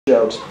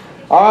jokes.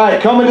 All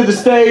right, coming to the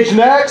stage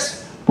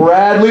next,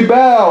 Bradley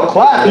Bell.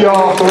 Clap,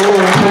 y'all.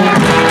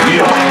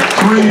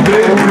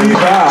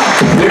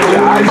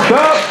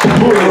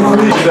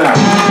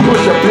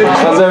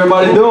 How's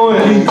everybody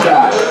doing?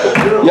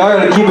 Y'all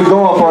gotta keep it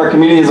going for our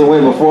comedians that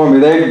went before me.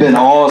 They've been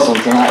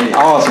awesome tonight.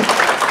 Awesome.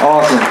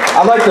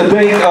 I'd like to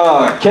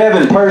thank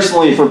Kevin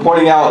personally for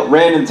pointing out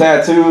random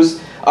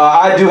tattoos.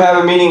 I do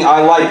have a meaning.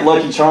 I like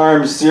Lucky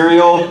Charms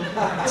cereal.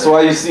 That's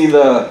why you see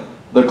the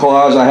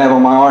collage I have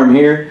on my arm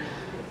here.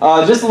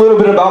 Just a little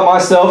bit about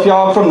myself,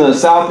 y'all. I'm from the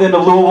south end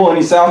of Louisville.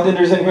 Any South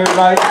Enders in here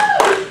tonight?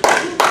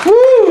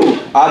 Woo!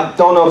 I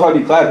don't know if I'd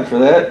be clapping for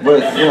that,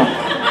 but you know.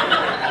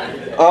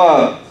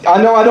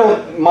 I know I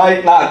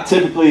might not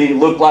typically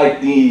look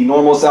like the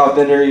normal South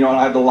Ender. You know,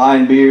 I have the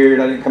line beard.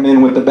 I didn't come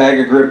in with a bag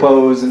of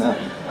Grippos and a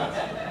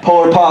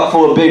Polar Pop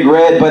full of Big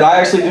Red, but I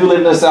actually do live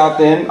in the South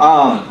End.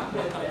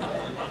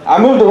 I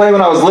moved away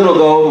when I was little,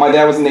 though. My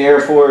dad was in the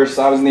Air Force.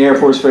 I was in the Air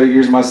Force for 8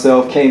 years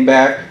myself. Came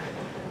back.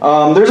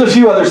 There's a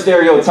few other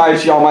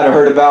stereotypes y'all might have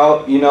heard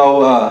about. You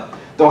know,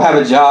 don't have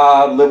a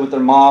job, live with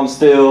their mom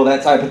still,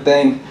 that type of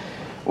thing.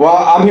 Well,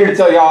 I'm here to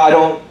tell y'all I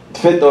don't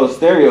fit those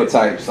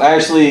stereotypes. I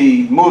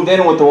actually moved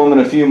in with a woman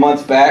a few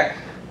months back.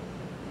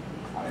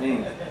 I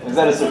mean, is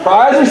that a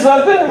surprise or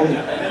something?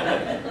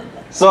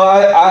 So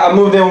I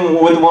moved in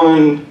with a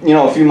woman, you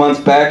know, a few months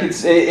back.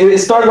 It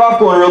started off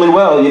going really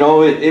well. You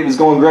know, it was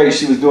going great.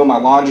 She was doing my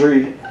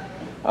laundry.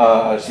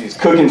 She was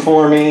cooking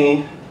for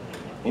me.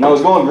 You know, it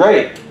was going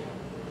great.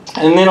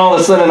 And then all of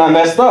a sudden I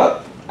messed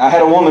up. I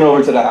had a woman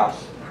over to the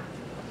house.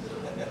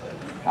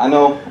 I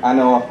know,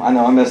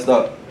 I messed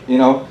up, you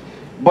know.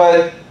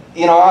 But,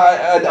 you know,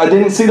 I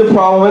didn't see the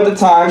problem at the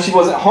time. She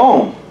wasn't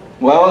home.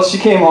 Well, she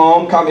came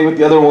home, caught me with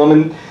the other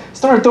woman,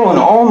 started throwing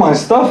all my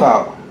stuff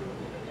out.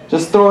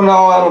 Just throwing it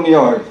all out on the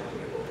yard.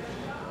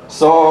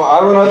 So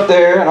I went up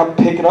there and I'm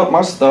picking up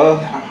my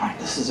stuff. And I'm like,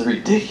 this is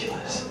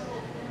ridiculous.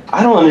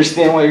 I don't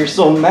understand why you're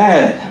so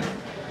mad,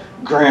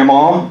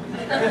 Grandma.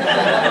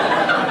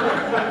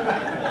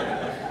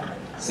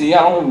 See,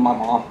 I don't know my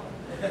mom.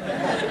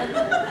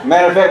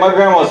 Matter of fact, my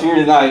grandma's here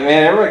tonight,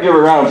 man. Everybody give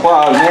her a round of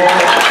applause, man.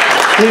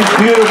 She's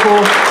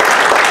beautiful.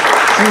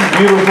 She's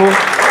beautiful.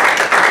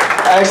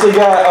 I actually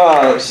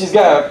got, she's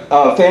got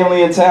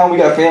family in town. We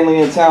got family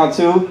in town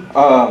too.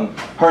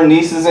 Her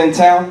niece is in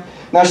town.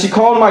 Now she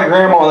called my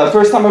grandma, the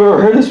first time I've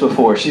ever heard this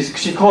before,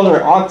 she called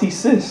her Auntie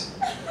Sis.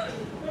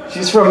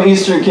 She's from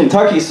Eastern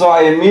Kentucky, so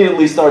I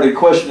immediately started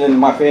questioning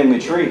my family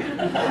tree.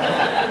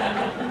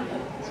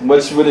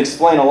 Which would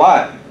explain a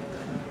lot.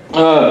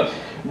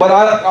 But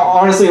I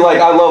honestly, like,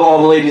 I love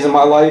all the ladies in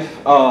my life.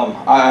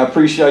 I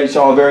appreciate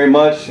y'all very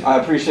much. I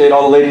appreciate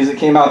all the ladies that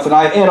came out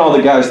tonight, and all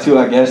the guys too,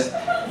 I guess.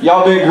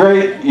 Y'all been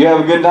great. You have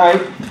a good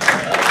night.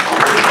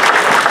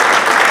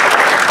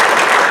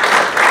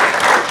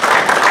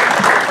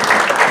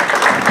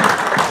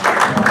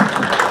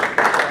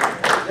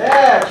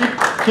 Yeah,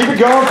 keep it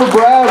going for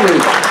Bradley.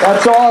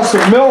 That's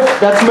awesome.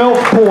 That's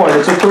MILF porn.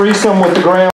 It's a threesome with the grandma.